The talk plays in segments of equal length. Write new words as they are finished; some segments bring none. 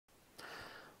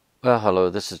Well, hello,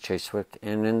 this is Chase Swift,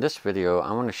 and in this video,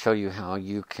 I want to show you how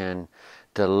you can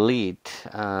delete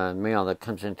mail that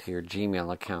comes into your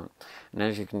Gmail account. And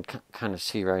as you can kind of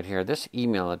see right here, this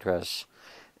email address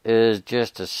is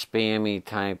just a spammy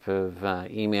type of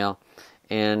email,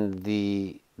 and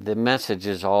the message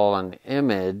is all an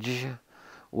image,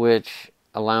 which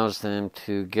allows them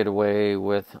to get away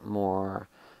with more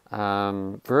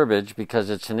verbiage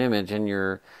because it's an image, and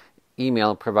your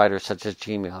email provider, such as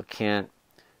Gmail, can't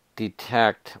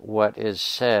detect what is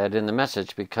said in the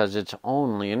message because it's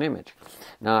only an image.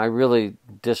 Now, I really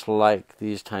dislike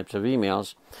these types of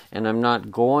emails, and I'm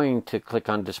not going to click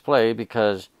on display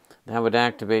because that would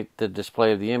activate the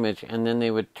display of the image, and then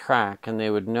they would track and they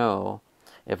would know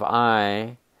if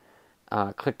I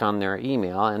clicked on their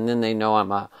email, and then they know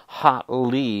I'm a hot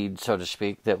lead, so to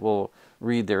speak, that will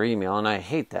read their email, and I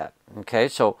hate that. Okay,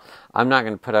 so I'm not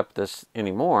going to put up this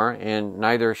anymore, and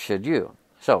neither should you.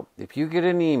 So if you get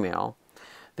an email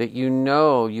that you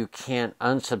know you can't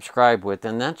unsubscribe with,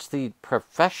 and that's the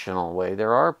professional way.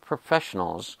 There are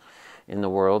professionals in the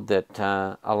world that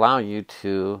allow you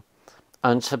to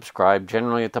unsubscribe.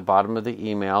 Generally at the bottom of the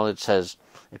email it says,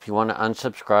 if you want to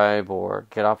unsubscribe or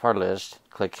get off our list,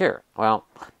 click here. Well,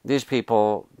 these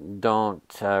people don't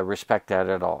respect that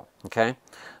at all. Okay,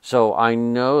 so I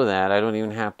know that. I don't even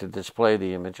have to display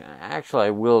the image. Actually, I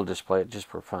will display it just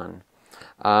for fun.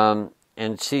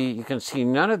 And see, you can see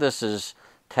none of this is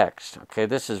text. Okay,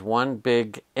 this is one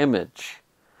big image,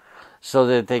 so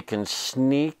that they can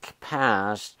sneak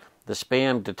past the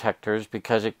spam detectors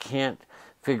because it can't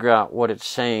figure out what it's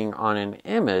saying on an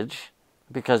image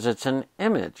because it's an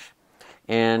image.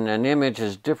 And an image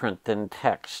is different than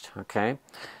text, okay?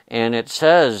 And it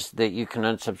says that you can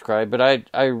unsubscribe, but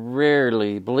I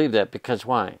rarely believe that because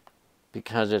why?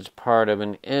 Because it's part of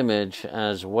an image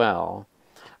as well.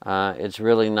 It's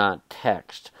really not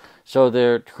text. So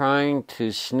they're trying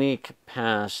to sneak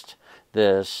past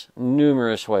this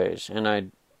numerous ways, and I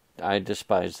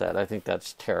despise that. I think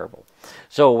that's terrible.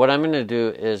 So what I'm going to do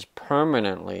is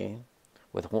permanently,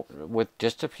 with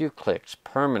just a few clicks,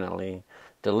 permanently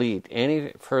delete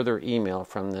any further email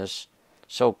from this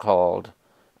so-called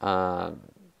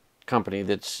company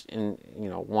that's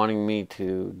wanting me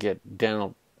to get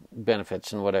dental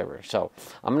benefits and whatever. So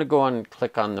I'm going to go on and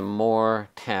click on the More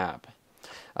tab.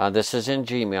 This is in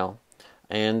Gmail.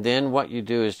 And then what you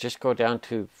do is just go down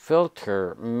to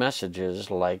filter messages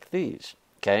like these.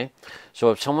 Okay?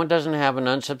 So if someone doesn't have an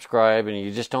unsubscribe and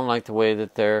you just don't like the way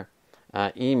that they're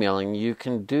emailing, you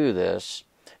can do this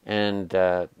and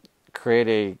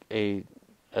create a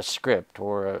script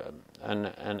or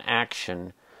an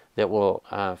action that will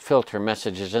filter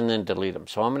messages and then delete them.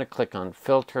 So I'm going to click on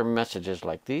filter messages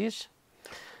like these.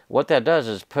 What that does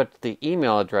is put the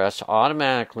email address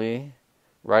automatically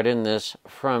right in this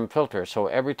from filter. So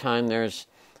every time there's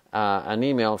an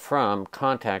email from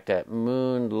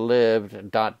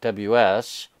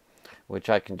contact@moonlived.ws, which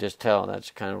I can just tell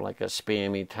that's kind of like a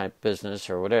spammy type business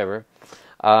or whatever,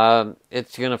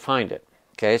 it's going to find it.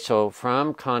 Okay, so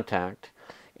from contact,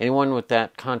 anyone with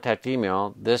that contact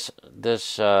email, this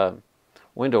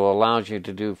window allows you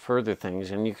to do further things,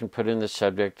 and you can put in the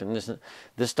subject, and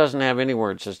this doesn't have any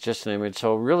words, it's just an image.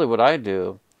 So really what I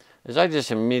do is I just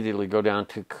immediately go down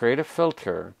to create a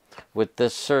filter with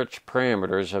the search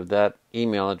parameters of that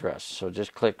email address. So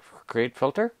just click create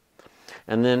filter,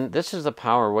 and then this is the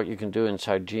power of what you can do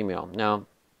inside Gmail. Now,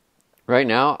 right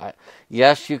now,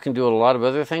 yes, you can do a lot of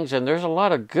other things, and there's a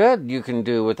lot of good you can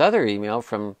do with other email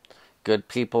from good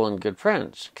people and good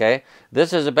friends, okay?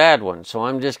 This is a bad one, so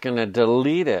I'm just going to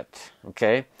delete it,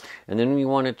 okay? And then we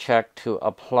want to check to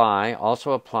apply,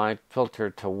 also apply filter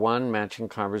to one matching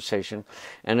conversation,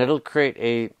 and it'll create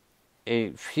a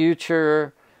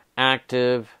future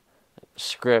active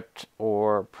script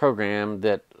or program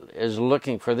that is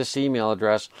looking for this email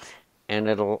address, and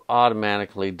it'll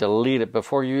automatically delete it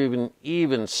before you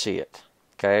even see it,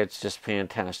 okay? It's just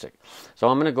fantastic. So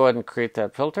I'm going to go ahead and create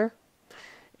that filter.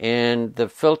 And the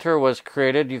filter was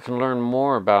created. You can learn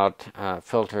more about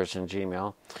filters in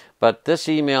Gmail. But this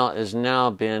email has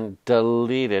now been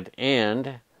deleted,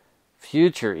 and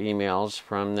future emails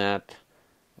from that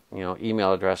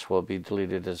email address will be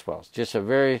deleted as well. It's just a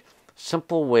very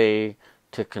simple way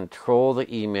to control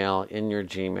the email in your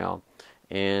Gmail,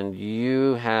 and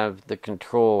you have the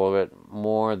control of it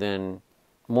more than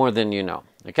you know.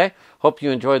 Okay? Hope you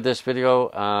enjoyed this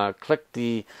video. Click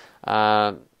the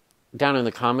down in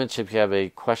the comments if you have a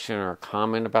question or a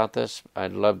comment about this.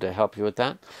 I'd love to help you with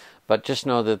that. But just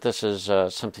know that this is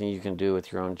something you can do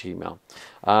with your own Gmail.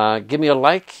 Give me a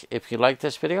like if you like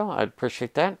this video. I'd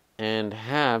appreciate that. And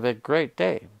have a great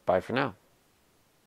day. Bye for now.